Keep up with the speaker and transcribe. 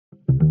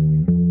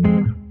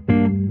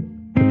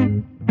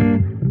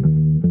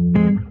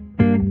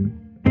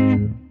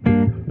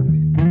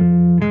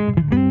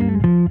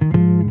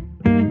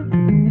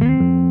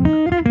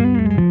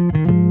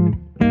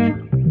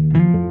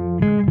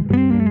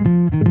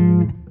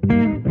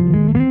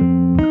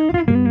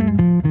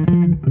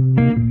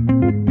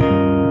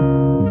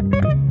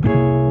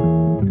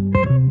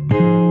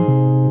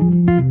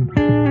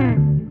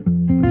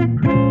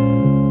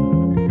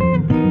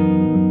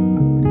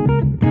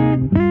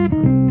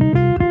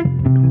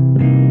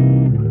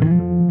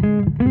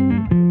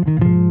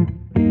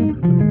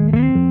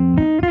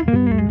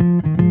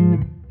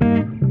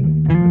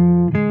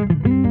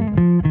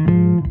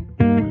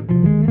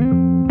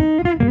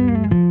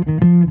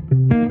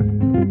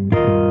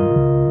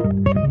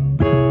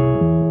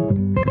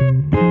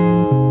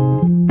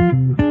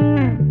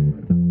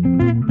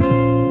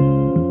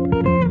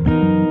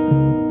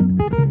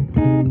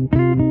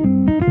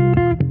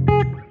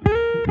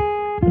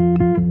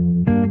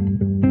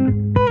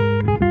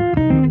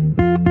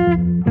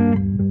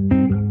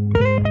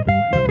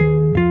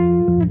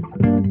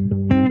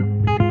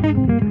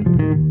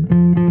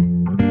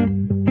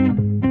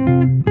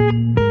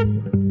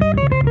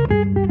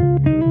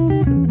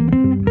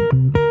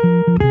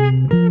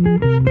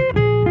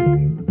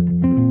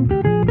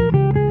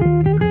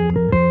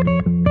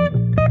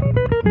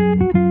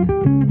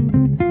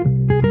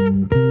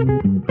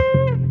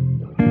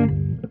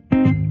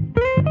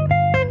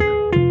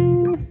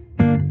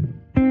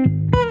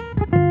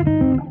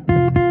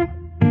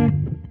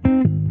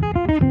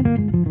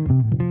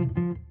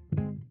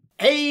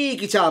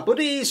guitar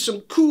buddies, some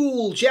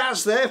cool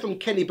jazz there from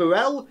Kenny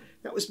Burrell.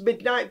 That was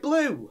Midnight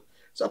Blue.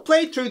 So I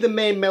played through the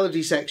main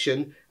melody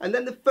section and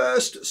then the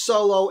first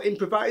solo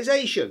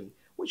improvisation,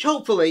 which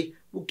hopefully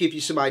will give you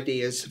some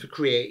ideas for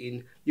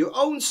creating your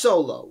own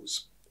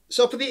solos.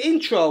 So for the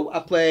intro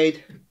I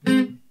played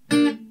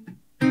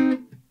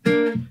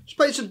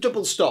some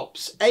double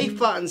stops, A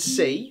flat and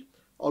C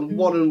on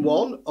 1 and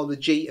 1 on the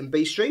G and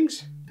B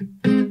strings,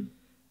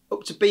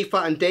 up to B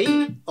flat and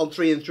D on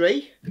 3 and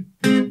 3,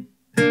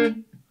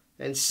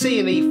 then C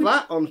and E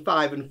flat on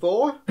 5 and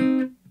 4,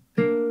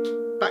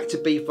 back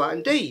to B flat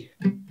and D.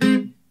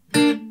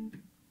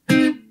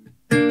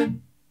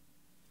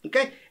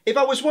 Okay, if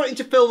I was wanting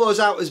to fill those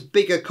out as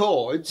bigger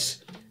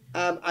chords,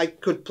 I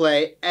could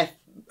play F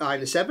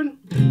minor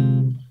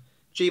 7,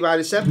 G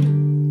minor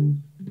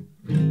 7,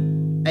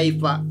 A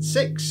flat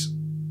 6,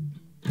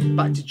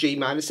 back to G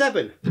minor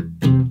 7.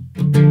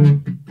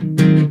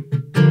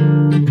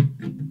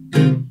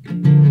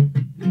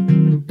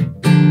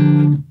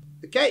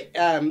 Okay,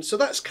 so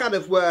that's kind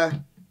of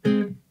where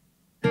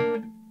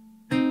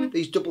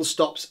these double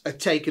stops are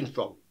taken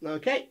from.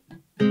 Okay,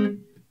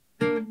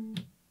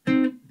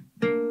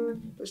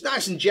 it's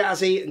nice and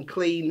jazzy and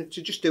clean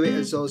to just do it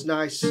as those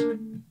nice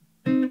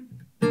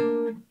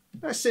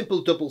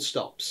simple double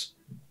stops.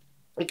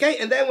 Okay,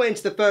 and then we're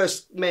into the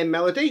first main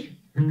melody.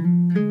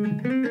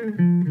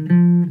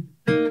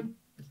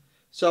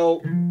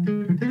 So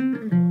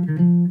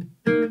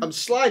I'm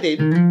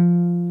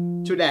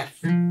sliding to an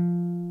F.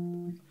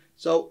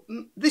 So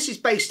this is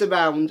based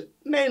around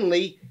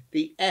mainly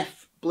the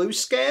F blues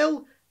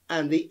scale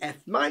and the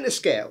F minor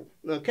scale.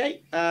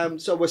 Okay,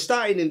 so we're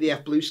starting in the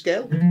F blues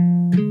scale.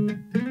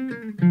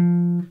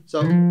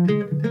 So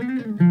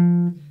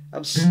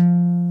I'm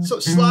sort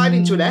of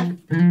sliding to an F,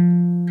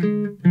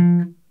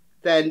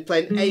 then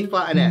playing A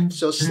flat and F.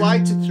 So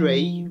slide to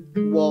 3,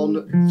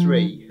 1,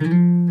 3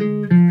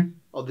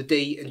 on the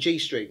D and G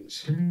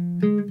strings.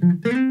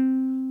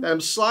 Then I'm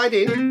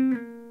sliding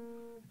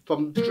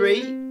from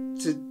 3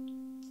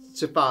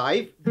 to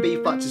 5, B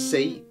flat to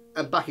C,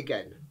 and back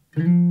again.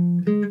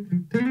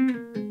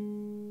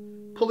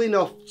 Pulling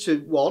off to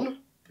 1,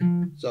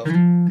 so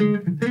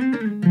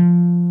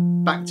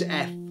back to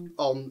F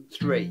on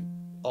 3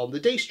 on the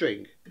D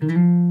string.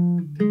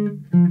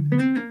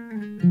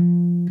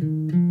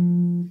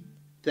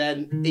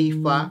 Then E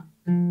flat,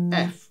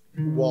 F,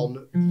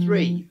 1,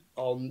 3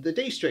 on the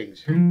D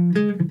strings.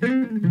 And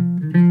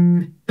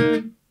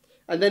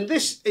then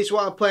this is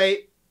what I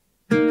play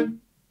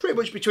pretty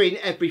much between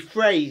every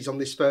phrase on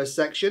this first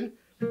section.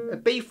 A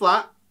B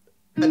flat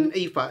and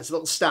E flat, it's a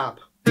little stab.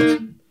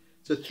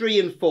 So 3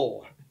 and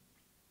 4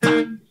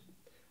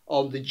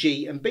 on the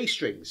G and B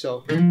string.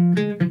 So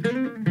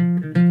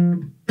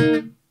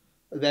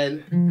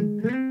then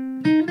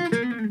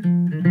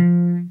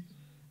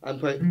I'm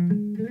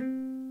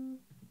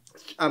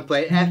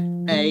playing F,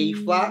 A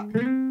flat,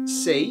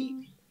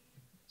 C.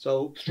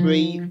 So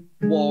 3,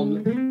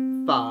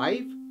 1,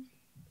 5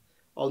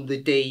 on the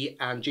D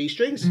and G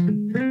strings.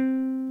 And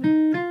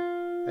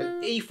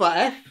E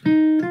flat F,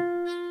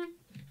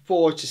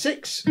 4 to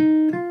 6.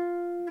 And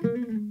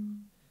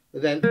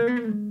then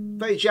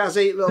very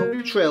jazzy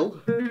little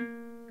trill.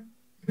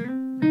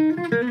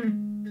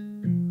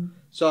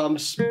 So I'm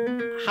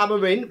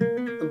hammering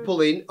and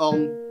pulling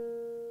on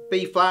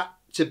B flat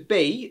to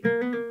B.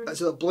 That's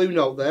a little blue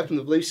note there from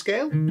the blues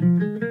scale.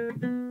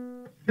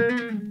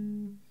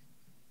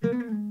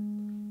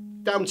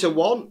 Down to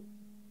 1.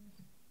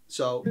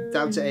 So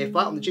down to A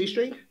flat on the G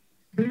string.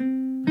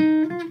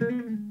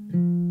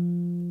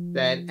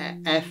 Then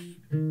F,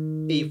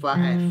 E flat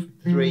F,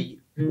 3,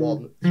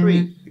 1,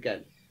 3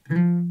 again.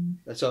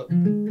 That's up.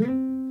 And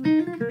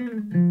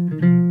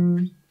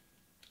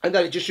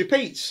then it just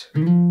repeats.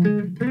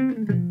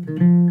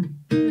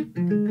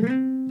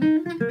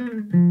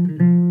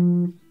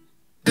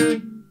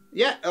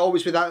 Yeah,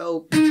 always with that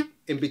little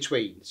in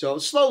between. So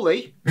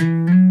slowly,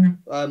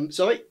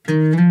 sorry.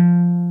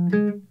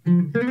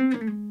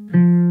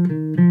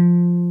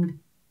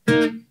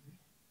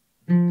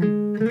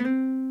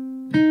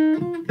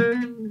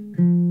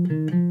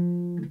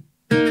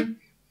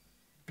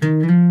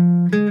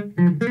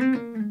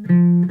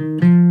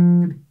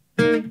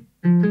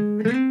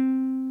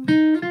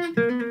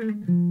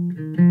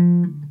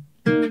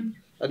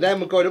 And then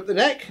we're going up the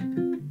neck.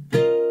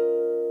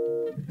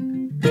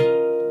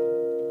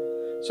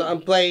 So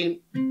I'm playing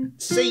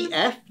C,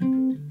 F,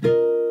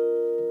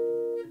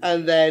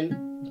 and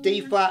then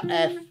D flat,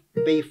 F,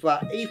 B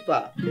flat, E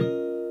flat.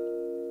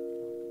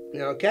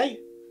 Okay?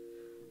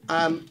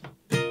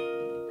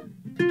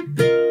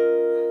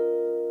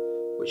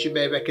 Which you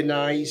may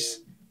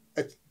recognise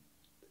a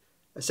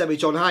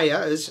semitone higher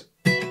as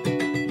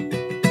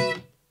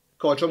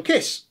chord drum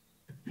kiss.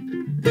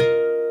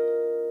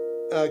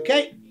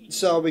 Okay,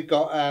 so we've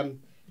got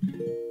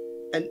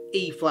an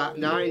E flat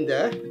 9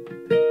 there.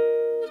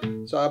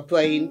 So I'm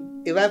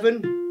playing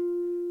 11,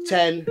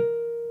 10,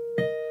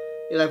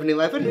 11,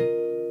 11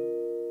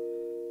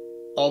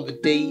 on the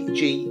D,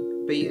 G,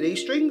 B and E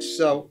strings.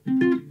 So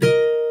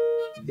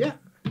yeah.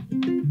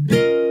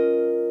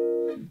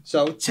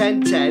 So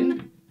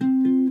 10-10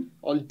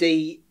 on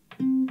D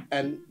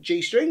and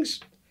G strings.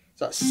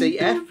 So that's C,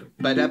 F,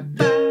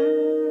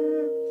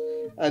 ba-da-ba.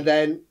 And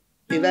then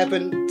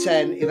 11,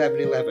 10, 11,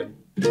 11.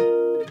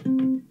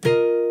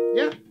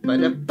 Yeah,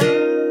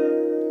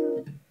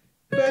 ba-da-ba,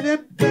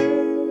 ba-da-ba.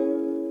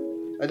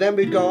 And then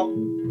we've got,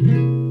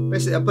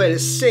 basically I played a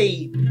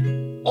C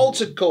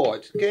altered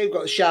chord. Okay, we've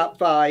got a sharp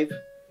 5,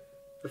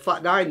 the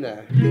flat 9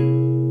 there.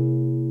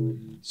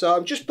 So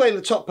I'm just playing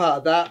the top part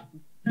of that.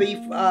 B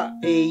flat,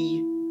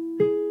 E,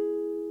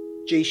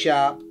 G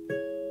sharp,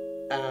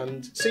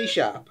 and C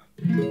sharp.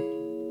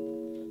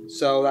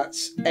 So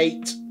that's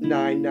 8,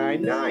 9,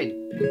 9,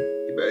 9.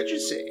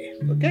 Emergency.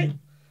 Okay.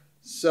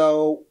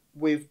 So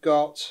we've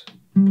got,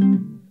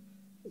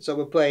 so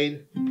we're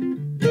playing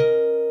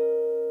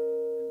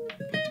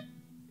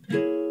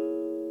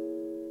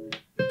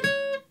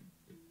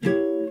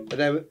and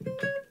then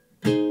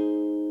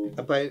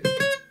I'm playing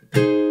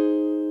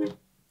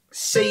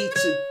C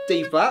to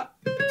D flat,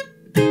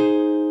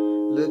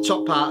 the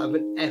top part of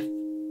an F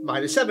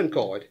minor 7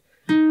 chord,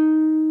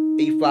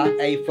 E flat,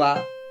 A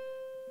flat,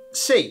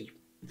 C.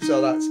 So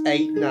that's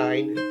 8,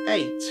 9,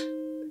 8.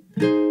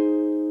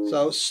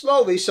 So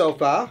slowly so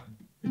far.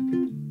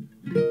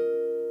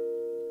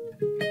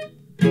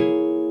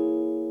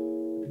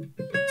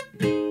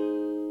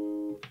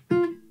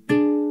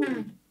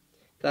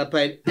 Then I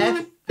played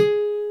F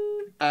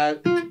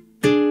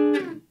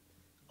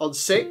on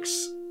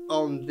 6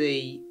 on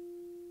the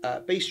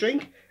B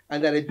string,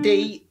 and then a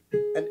D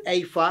and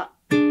A flat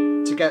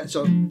to get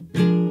sort of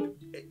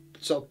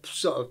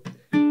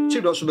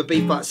 2 notes from a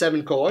B flat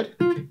 7 chord.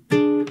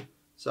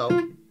 So,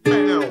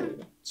 pow.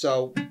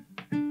 So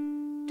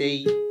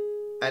D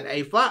and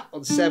A flat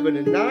on 7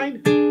 and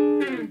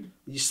 9.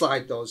 You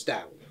slide those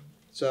down.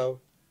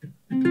 So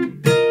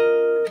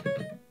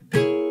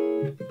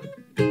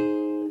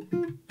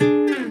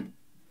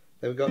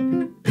there we go.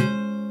 Then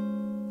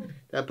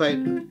I'm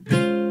playing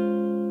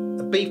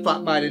a B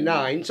flat minor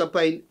 9. So I'm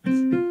playing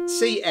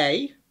C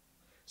A.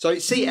 Sorry,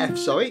 C F.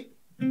 Sorry.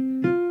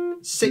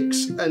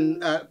 6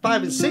 and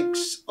 5 and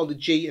 6 on the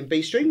G and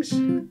B strings,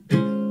 and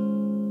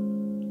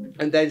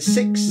then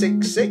 6,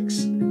 6,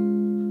 6, 8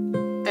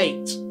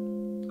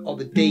 on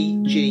the D,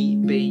 G,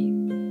 B,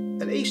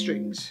 and E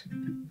strings.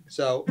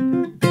 So,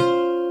 and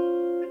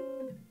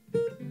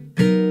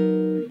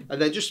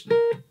then just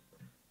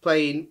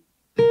playing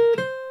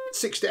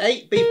 6 to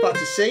 8, B flat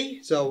to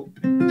C. So,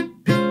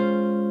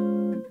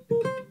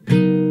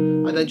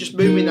 and then just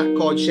moving that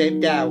chord shape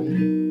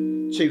down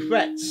 2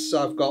 frets.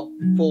 So I've got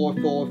 4,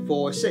 4,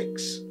 4,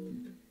 6,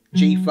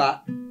 G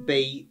flat,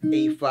 B,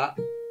 E flat,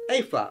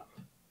 A flat.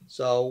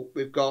 So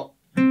we've got,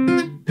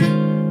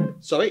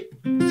 sorry,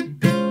 and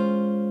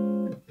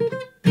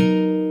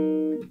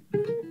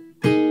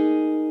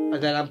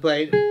then I'm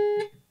playing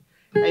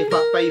A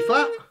flat, B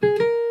flat,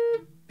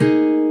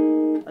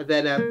 and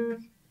then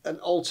an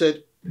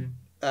altered,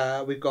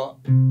 we've got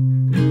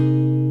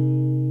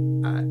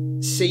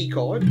C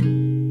chord,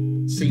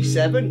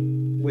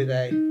 C7 with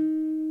a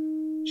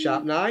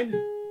sharp 9,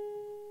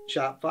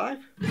 sharp 5.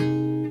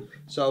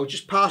 So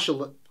just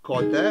partial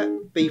chord there,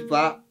 B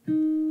flat,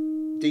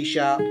 D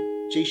sharp,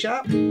 G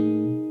sharp.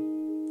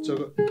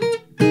 So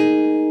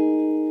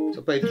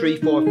play 3,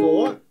 4,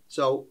 4.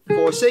 So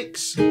 4,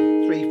 6,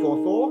 3,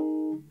 4, 4.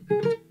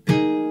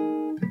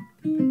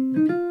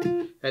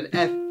 And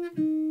F,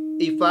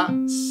 E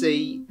flat,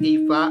 C,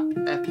 E flat,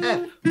 F,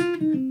 F.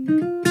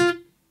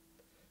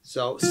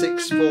 So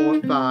 6,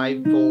 4,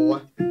 5,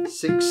 4,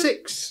 6,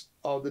 6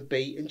 on the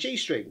B and G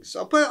strings. So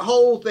I'll play that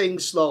whole thing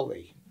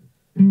slowly.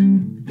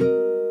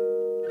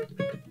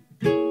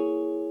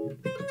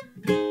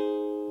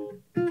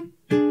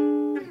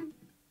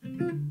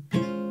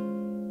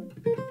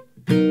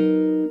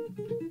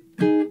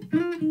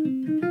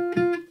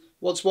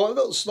 Once more, a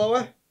little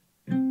slower.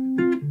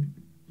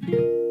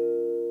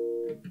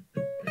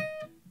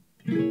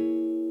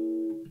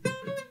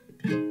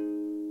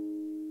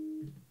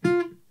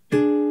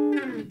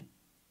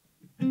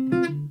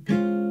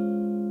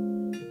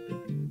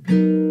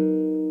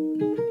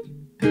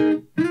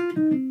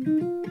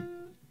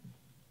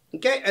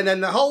 Okay, and then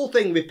the whole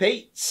thing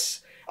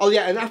repeats. Oh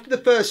yeah, and after the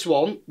first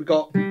one, we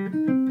got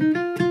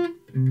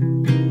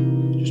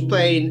just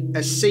playing a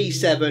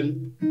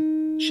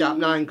C7 sharp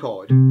 9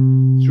 chord,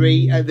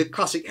 3, the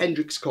classic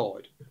Hendrix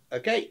chord.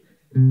 Okay,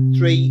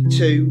 3,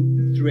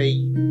 2,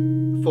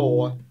 3,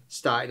 4,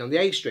 starting on the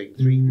A string.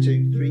 3,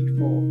 2, 3,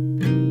 4.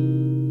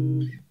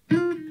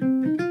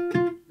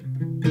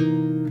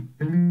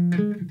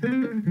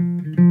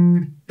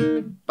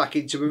 Back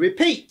into a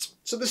repeat.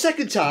 So the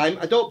second time,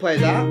 I don't play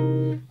that.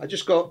 I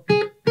just go.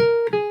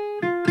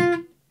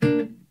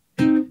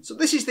 So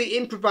this is the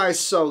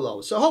improvised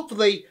solo. So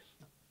hopefully,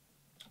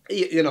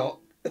 you know,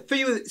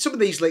 some of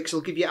these licks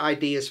will give you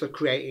ideas for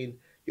creating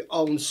your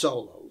own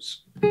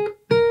solos.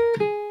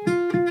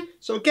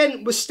 So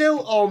again, we're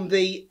still on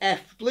the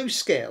F blues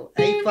scale.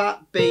 A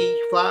flat, B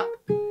flat,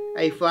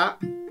 A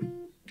flat,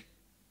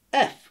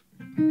 F.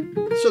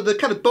 So the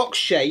kind of box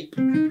shape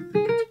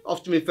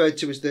often referred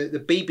to as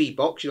the BB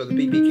box, you know, the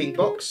BB King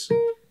box.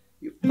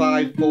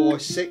 5, 4,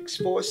 6,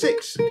 4,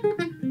 6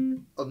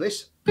 on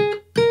this.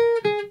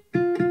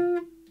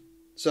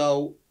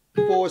 So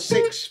 4,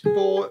 6,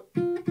 4,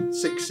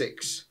 6,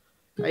 6.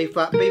 A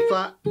flat, B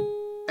flat,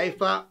 A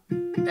flat,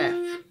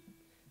 F.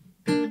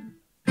 And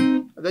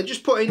then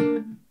just put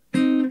in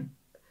a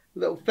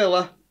little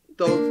filler,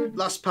 the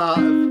last part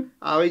of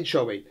our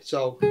intro in.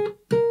 So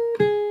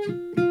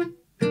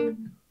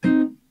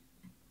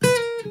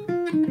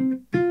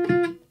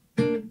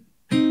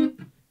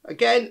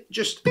again,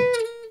 just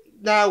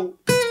now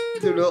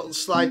do a little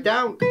slide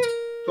down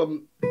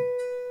from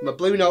my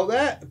blue note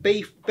there,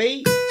 B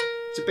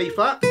to B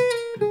flat,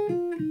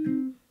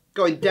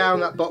 going down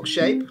that box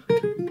shape.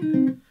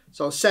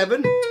 So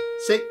 7,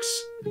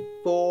 6,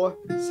 4,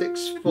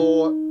 6,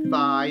 4,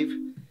 5,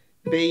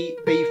 B,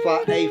 B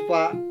flat, A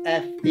flat,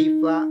 F, E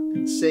flat,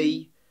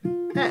 C,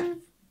 F.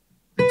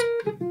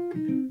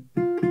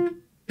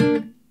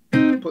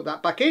 Put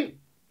that back in,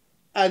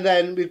 and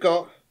then we've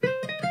got,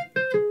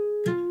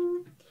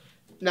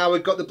 now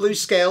we've got the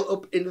blues scale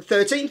up in the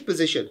 13th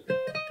position.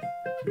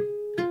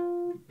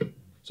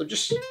 So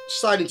just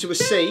slide into a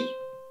C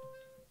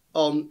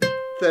on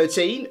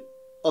 13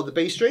 on the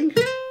B string,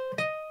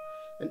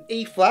 an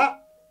E flat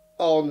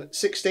on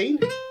 16,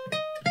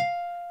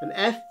 an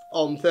F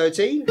on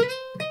 13,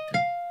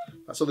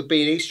 that's on the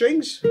B and E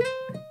strings,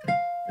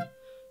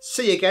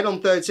 C again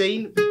on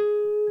 13,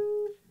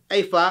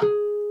 A flat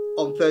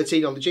on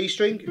 13 on the G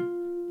string,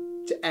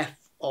 to F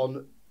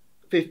on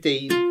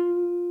 15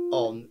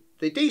 on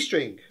the D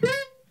string.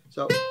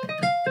 So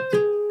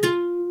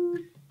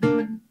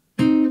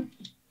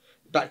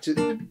back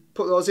to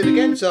put those in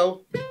again.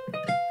 So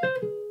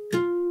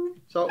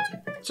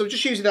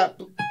just using that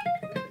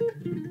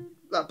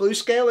blues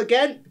scale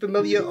again,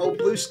 familiar old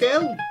blues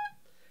scale,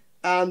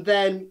 and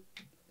then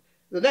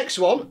the next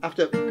one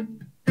after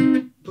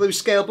blues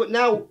scale, but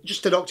now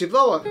just an octave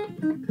lower.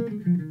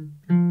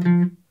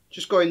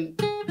 Just going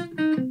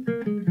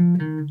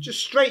just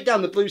straight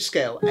down the blues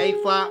scale. A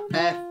flat,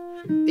 F,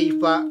 E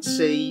flat,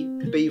 C,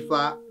 B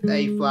flat,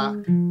 A flat,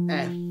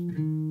 F,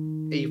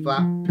 E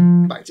flat,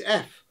 back to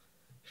F.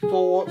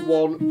 4,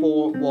 1,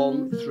 4,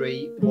 1,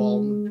 3,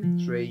 1,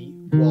 3,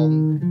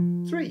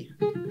 1, 3.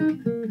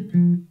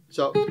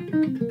 So,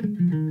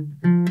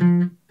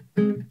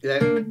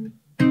 yeah.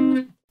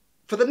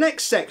 For the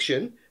next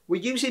section,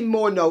 we're using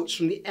more notes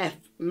from the F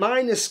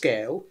minor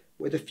scale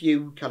with a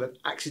few kind of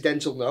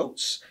accidental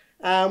notes.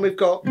 And we've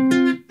got,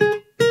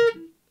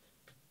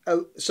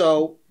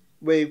 so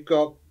we've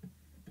got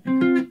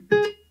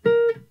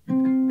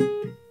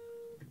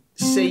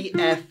C,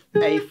 F,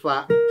 A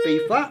flat, B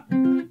flat.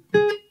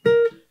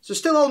 So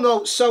still all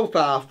notes so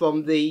far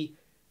from the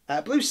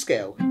blues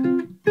scale.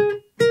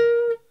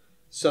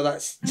 So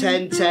that's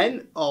 10,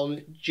 10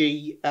 on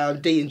G,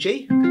 D and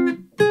G.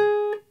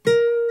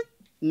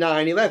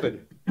 9,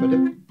 11.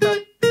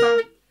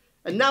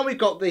 And now we've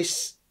got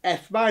this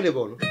F minor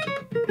one.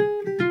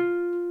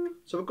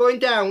 So we're going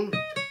down.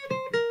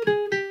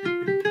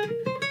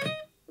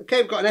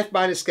 Okay, we've got an F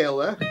minor scale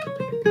there,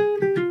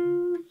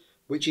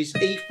 which is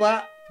E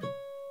flat,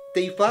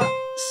 D flat,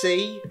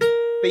 C,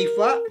 B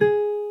flat,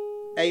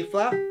 A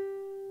flat,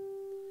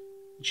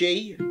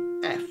 G,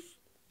 F.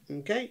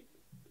 Okay,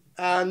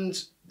 and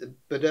so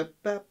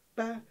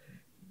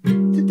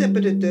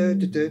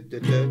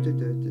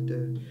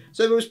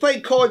if I was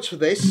playing chords for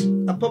this,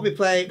 I'd probably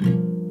play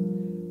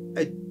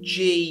a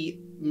G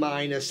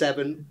minor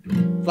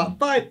 7 flat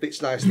 5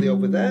 fits nicely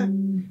over there.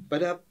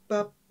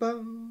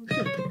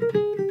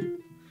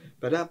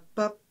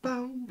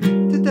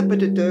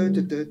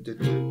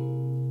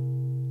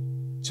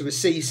 To a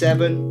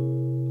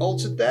C7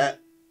 altered there.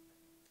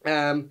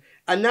 And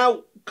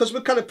now, because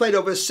we've kind of played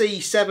over a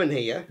C7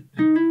 here,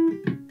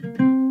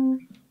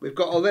 we've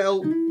got a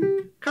little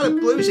kind of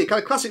bluesy,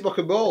 kind of classic rock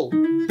and roll.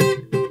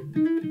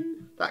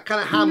 That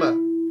kind of hammer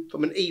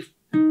from an E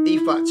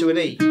flat to an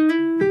E.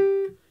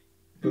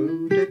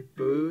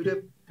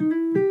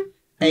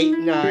 8,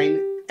 9,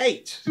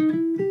 8.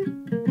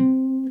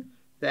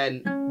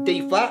 Then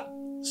D flat,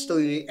 still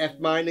in the F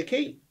minor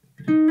key.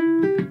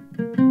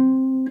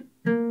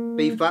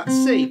 B flat,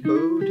 C.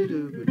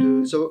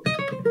 So,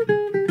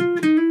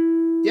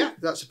 yeah,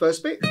 that's the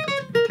first bit.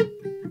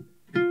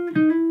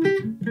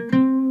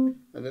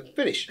 And then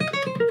finish.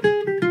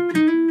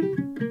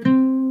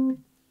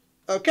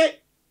 Okay,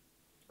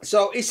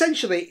 so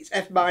essentially it's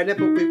F minor,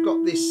 but we've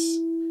got this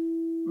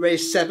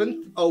raised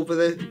 7th over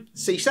the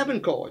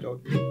C7 chord, or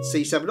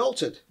C7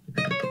 altered.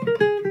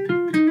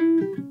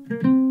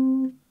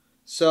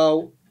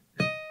 So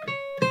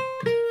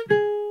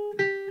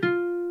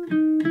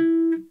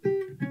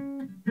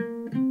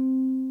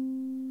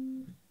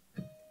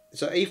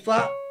E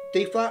flat,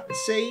 D flat,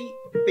 C,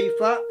 B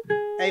flat,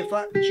 A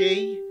flat,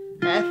 G,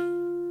 F,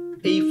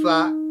 E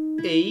flat,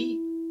 E,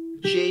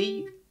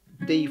 G,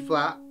 D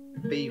flat,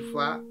 B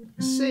flat,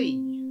 C.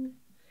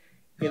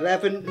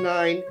 11,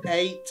 9,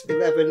 8,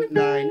 11,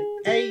 9,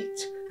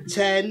 8,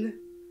 10,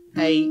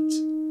 8,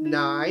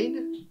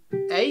 9,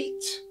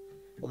 8,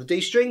 On the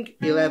D string,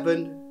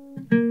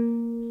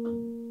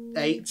 11,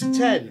 8,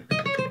 10.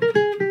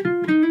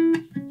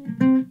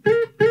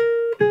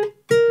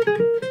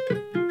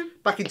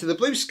 Back into the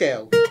blues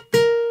scale.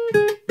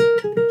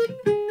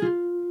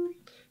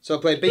 So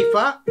I play B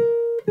flat,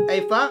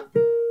 A flat,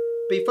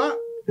 B flat,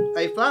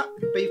 A flat,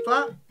 B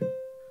flat,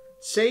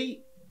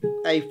 C,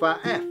 A flat,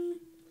 F.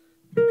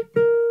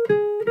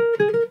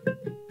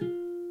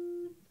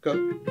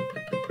 Go.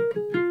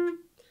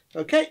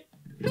 Okay,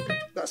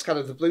 that's kind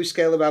of the blues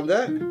scale around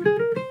there.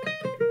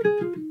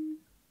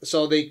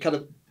 So the kind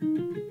of,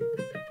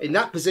 in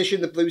that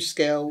position, the blues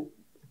scale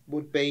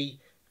would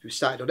be, if we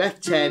started on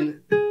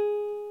F10,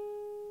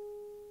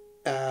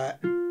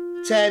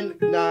 10,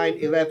 9,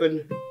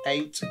 11,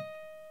 8,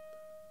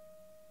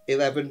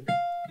 11,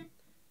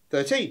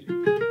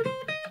 13.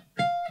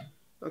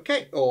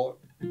 Okay, or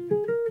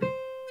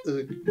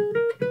you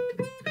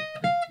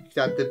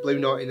add the blue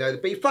note in there, the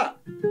B flat.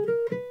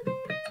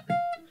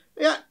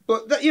 Yeah,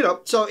 but that, you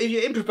know, so if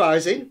you're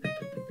improvising,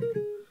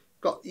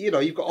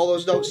 you've got all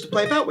those notes to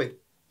play about with.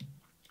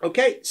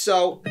 Okay,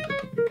 so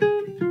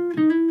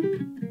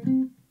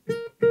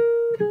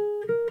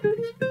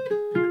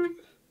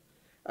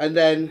and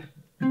then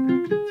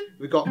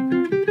we've got,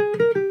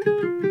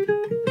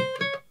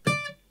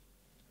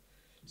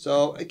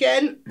 so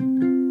again,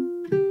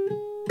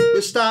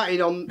 we're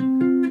starting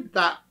on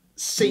that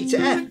C to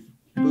F,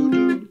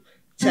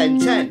 10,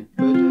 10,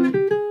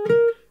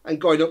 and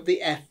going up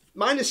the F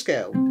minor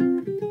scale.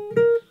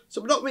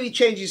 So we're not really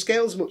changing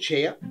scales much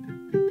here.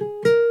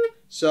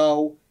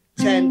 So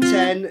 10,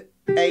 10,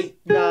 8,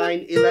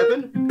 9,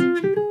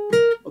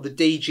 11, or the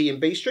D, G and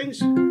B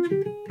strings.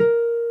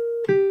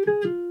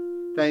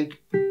 Then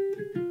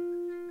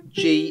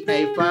G,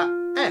 A flat,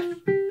 F.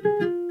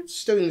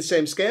 Still in the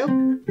same scale.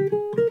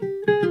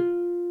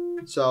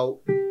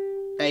 So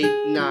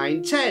 8,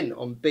 9, 10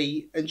 on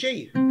B and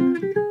G.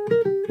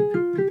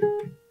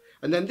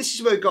 And then this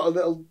is where we've got a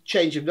little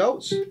change of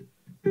notes.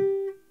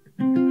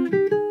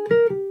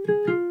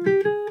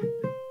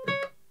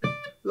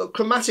 Little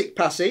chromatic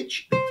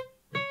passage,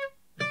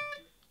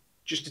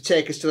 just to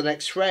take us to the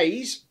next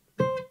phrase.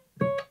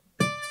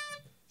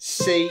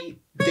 C,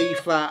 D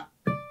flat,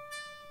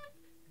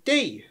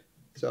 D.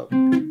 So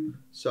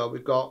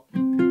we've got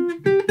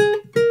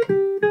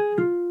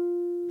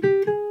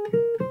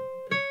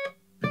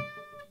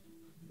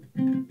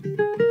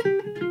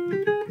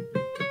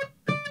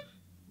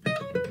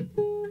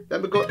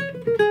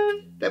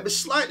then we're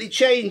slightly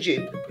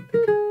changing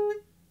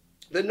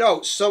the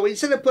notes. So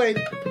instead of playing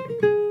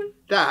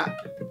that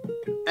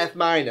F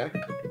minor,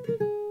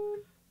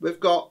 we've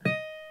got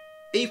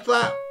E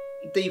flat,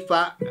 D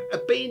flat, a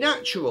B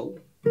natural,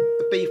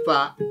 a B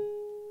flat,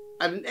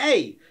 and an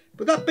A.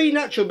 But that B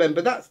natural,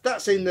 remember,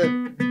 that's in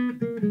the,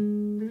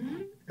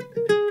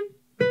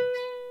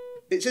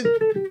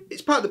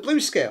 it's part of the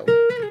blues scale.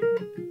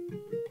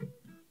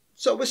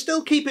 So we're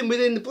still keeping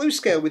within the blues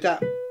scale with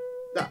that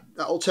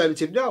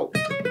alternative note.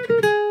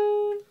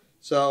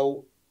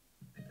 So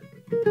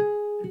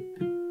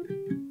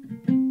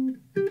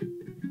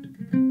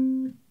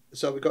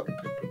we've got,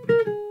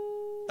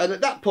 and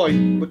at that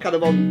point we're kind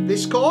of on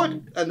this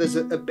chord, and there's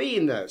a B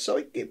in there,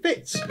 so it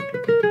fits.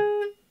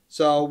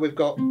 So we've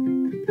got,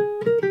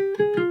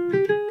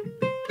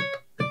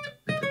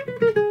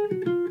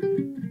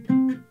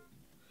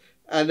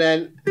 and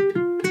then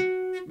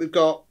we're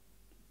going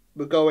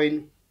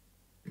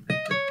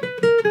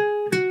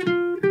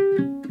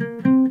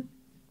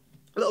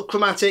a little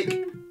chromatic,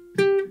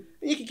 and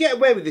you can get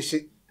away with this,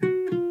 you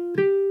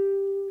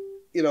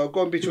know,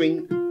 going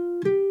between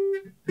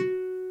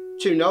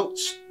two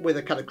notes with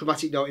a kind of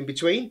chromatic note in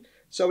between.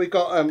 So we've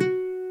got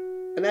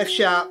an F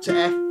sharp to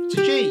F to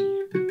G.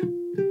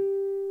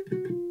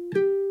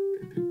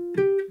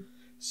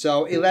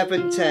 So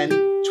 11, 10,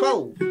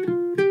 12.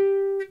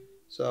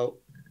 So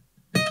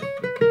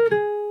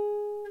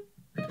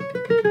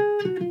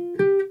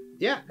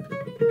yeah.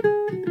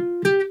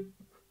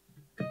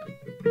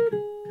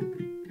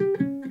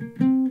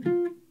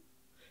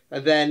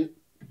 And then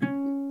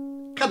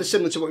kind of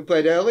similar to what we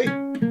played earlier.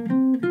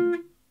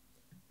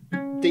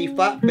 D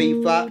flat,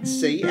 B flat,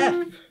 C,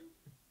 F.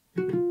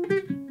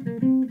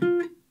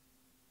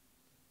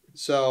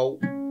 So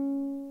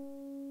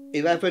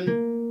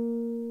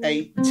 11,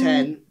 8,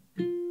 10,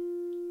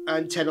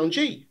 and 10 on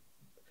G.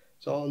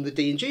 So on the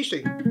D and G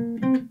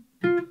string.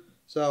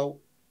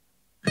 So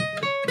and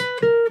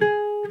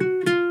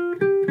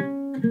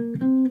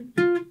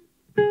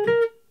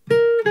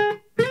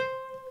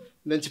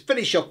then to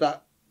finish off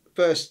that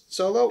first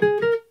solo,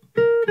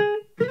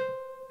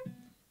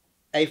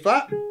 A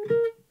flat,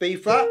 B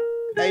flat,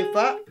 A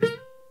flat,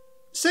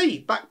 C,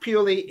 back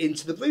purely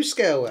into the blues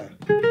scale there.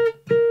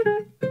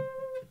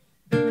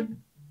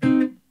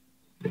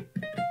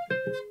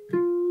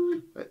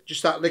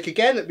 Just that lick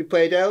again that we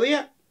played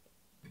earlier.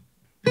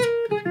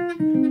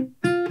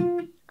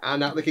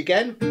 And that lick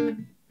again.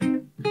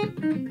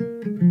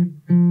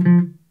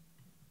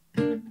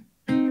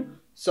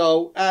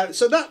 So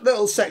that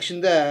little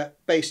section there,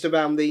 based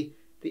around the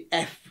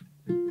F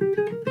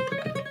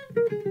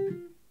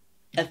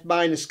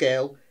minor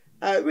scale.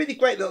 Really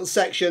great little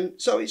section,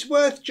 so it's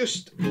worth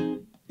just,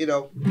 you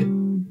know.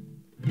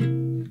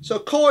 So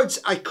chords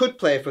I could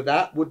play for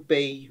that would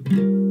be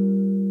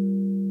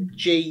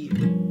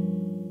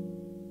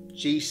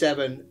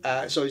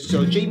G7,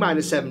 so G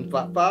minor 7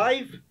 flat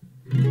 5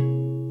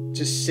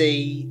 to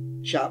C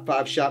sharp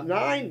 5 sharp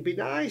 9 would be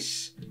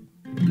nice.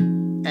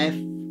 F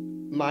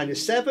minor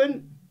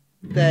 7,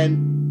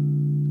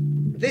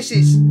 then this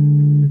is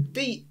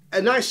D.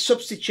 A nice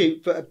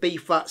substitute for a B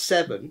flat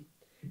 7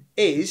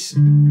 is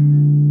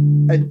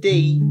a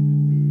D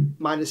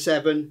minor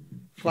 7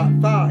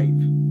 flat 5,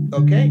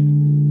 okay,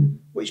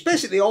 which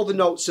basically all the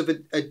notes of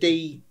a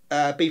D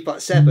B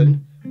flat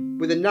 7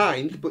 with a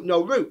ninth but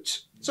no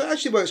root, so it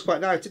actually works quite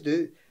nice to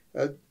do.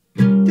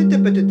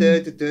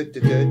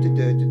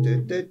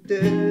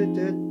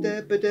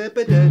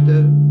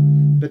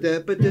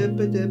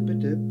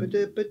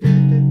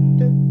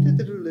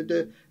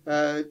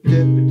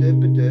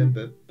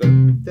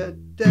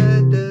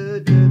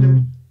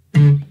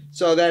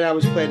 So then I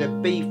was playing a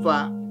B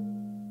flat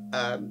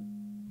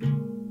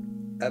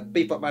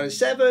minor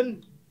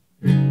 7,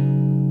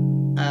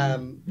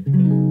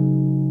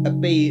 a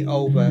B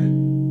over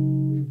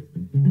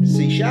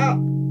C sharp,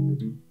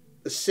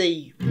 a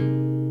C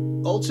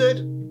altered,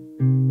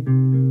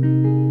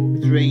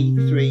 3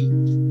 3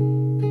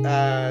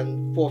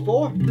 and 4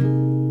 4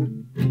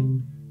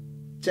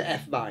 to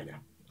F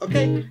minor.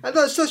 Okay, and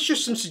that's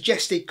just some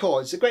suggested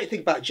chords. The great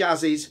thing about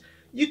jazz is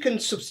you can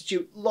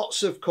substitute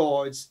lots of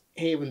chords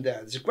here and there.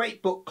 There's a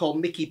great book called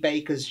Mickey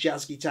Baker's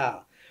Jazz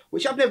Guitar,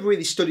 which I've never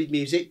really studied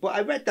music, but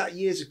I read that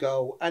years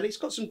ago, and it's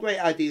got some great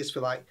ideas for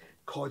like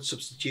chord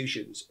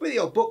substitutions. Really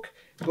old book,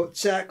 but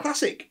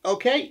classic.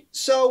 Okay,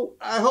 so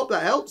I hope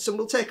that helps, and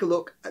we'll take a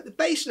look at the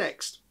bass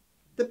next.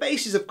 The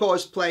bass is of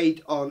course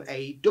played on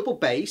a double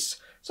bass,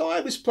 so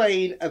I was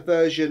playing a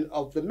version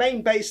of the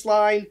main bass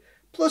line,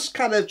 plus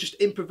kind of just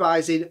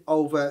improvising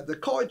over the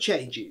chord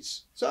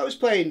changes. So I was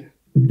playing.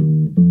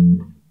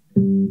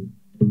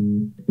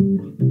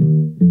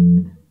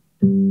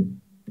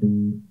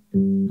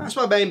 That's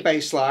my main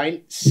bass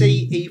line,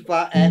 C, E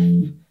flat, F,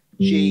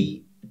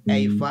 G,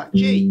 A flat,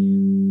 G.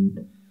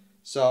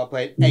 So I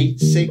played 8,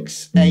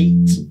 6,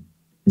 8,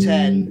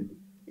 10,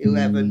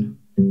 11,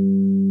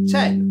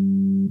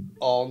 10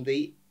 on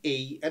the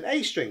E and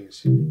A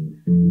strings.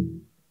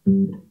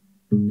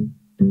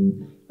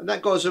 And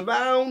that goes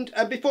around,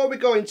 and before we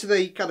go into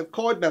the kind of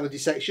chord melody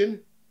section,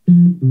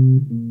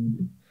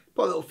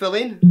 put a little fill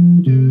in.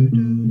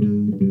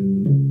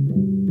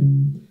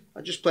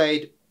 I just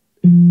played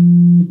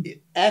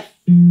F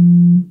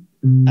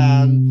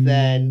and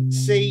then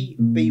C,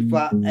 B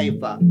flat, A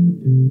flat.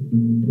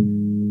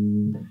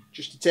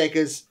 Just to take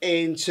us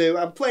into,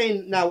 I'm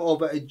playing now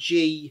over a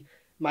G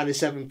minor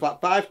 7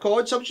 flat 5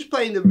 chord, so I'm just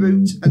playing the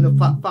root and the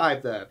flat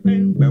 5 there.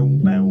 Boom,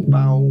 boom, boom,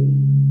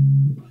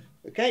 boom.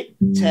 Okay,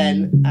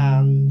 10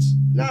 and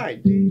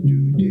 9.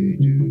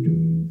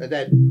 And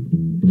then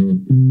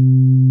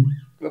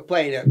we're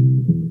playing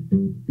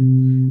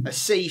a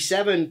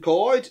C7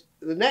 chord,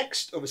 the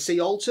next of a C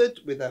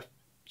altered with a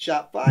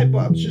sharp 5,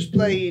 but I'm just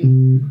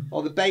playing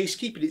on the bass,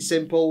 keeping it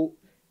simple,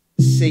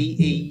 C,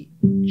 E,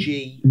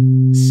 G,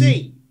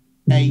 C,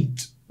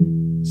 8,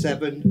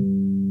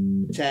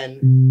 7,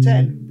 10,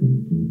 10.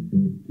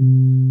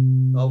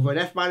 Over an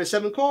F minor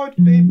 7 chord,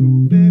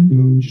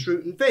 just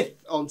rooting 5th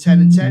on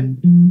 10 and 10.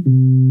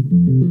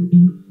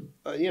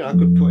 You know, I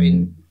could put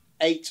in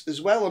 8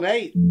 as well on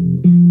 8.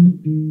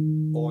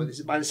 Or this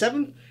is minor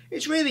 7.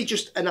 It's really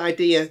just an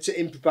idea to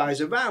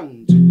improvise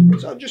around.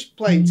 So I'm just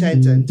playing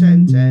 10, 10,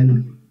 10,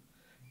 10.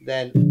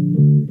 Then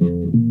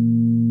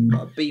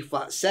got a B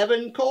flat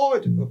 7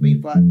 chord, or B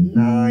flat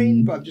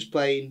 9, but I'm just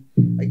playing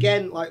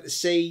again like the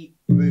C,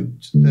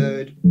 root,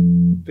 3rd,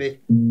 5th,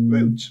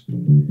 root.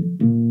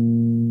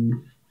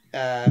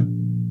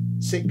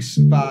 6,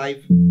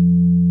 5,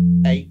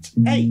 8,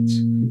 8,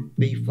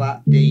 B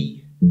flat,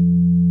 D,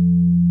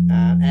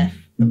 and F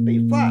and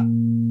B flat.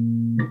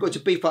 I'm going to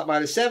B flat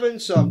minor 7,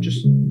 so I'm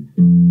just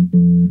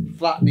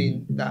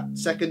flattening that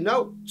second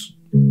note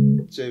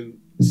to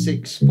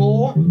 6,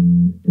 4,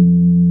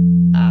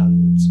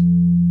 and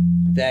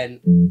then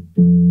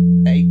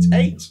 8,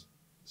 8.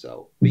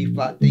 So B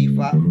flat, D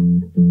flat.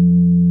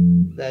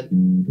 Then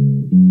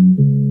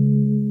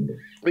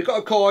we've got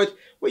a chord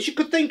which you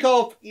could think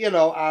of, you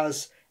know,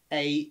 as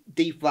a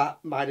D flat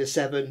minor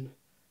 7,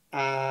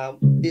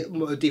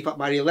 D flat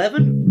minor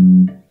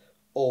 11,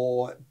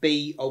 or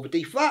B over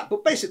D flat.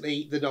 But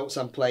basically, the notes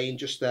I'm playing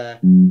just there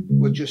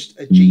were just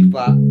a G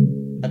flat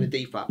and a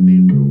D flat.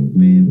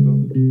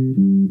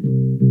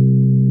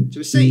 To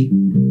a C,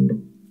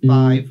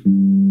 5,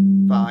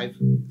 5,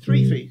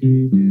 3, 3,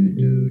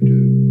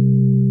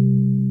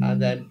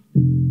 and then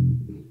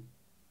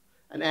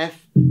an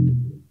F,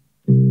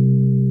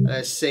 and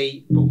a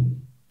C,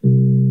 boom,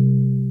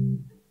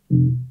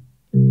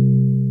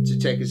 to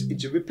take us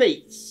into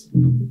repeats,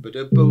 and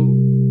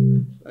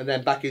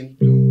then back in,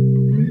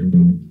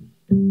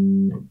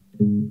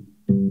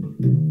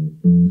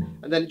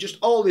 and then just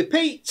all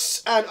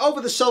repeats, and over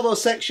the solo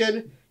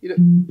section, you know.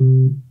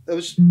 I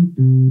was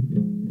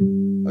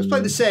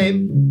playing the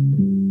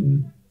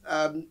same.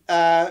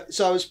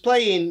 So I was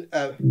playing,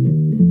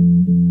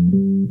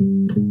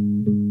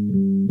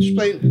 just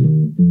playing.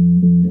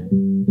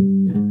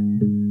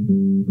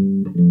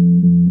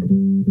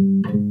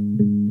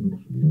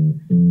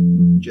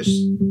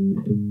 Just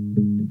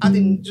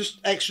adding just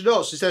extra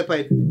notes instead of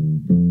playing.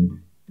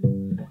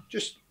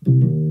 Just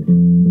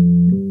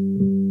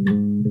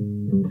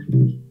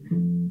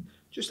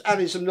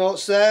adding some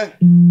notes there.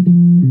 You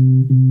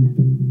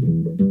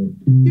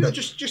know,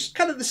 just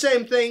kind of the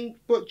same thing,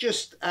 but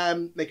just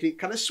making it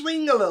kind of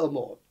swing a little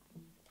more.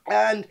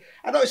 And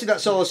I noticed in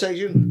that solo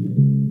section,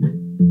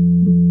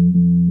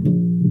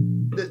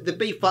 the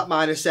B flat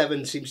minor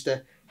 7 seems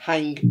to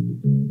hang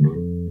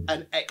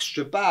an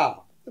extra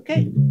bar.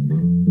 Okay.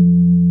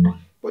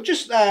 But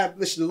just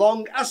listen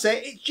along. As I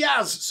say, it's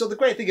jazz. So the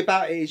great thing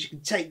about it is you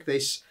can take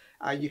this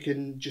and you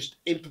can just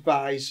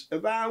improvise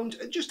around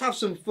and just have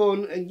some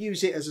fun and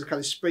use it as a kind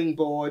of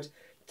springboard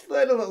to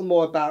learn a little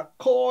more about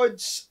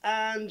chords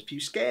and a few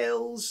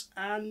scales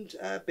and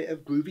a bit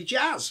of groovy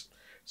jazz.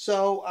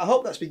 So I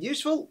hope that's been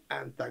useful,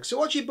 and thanks for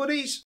watching,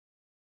 buddies.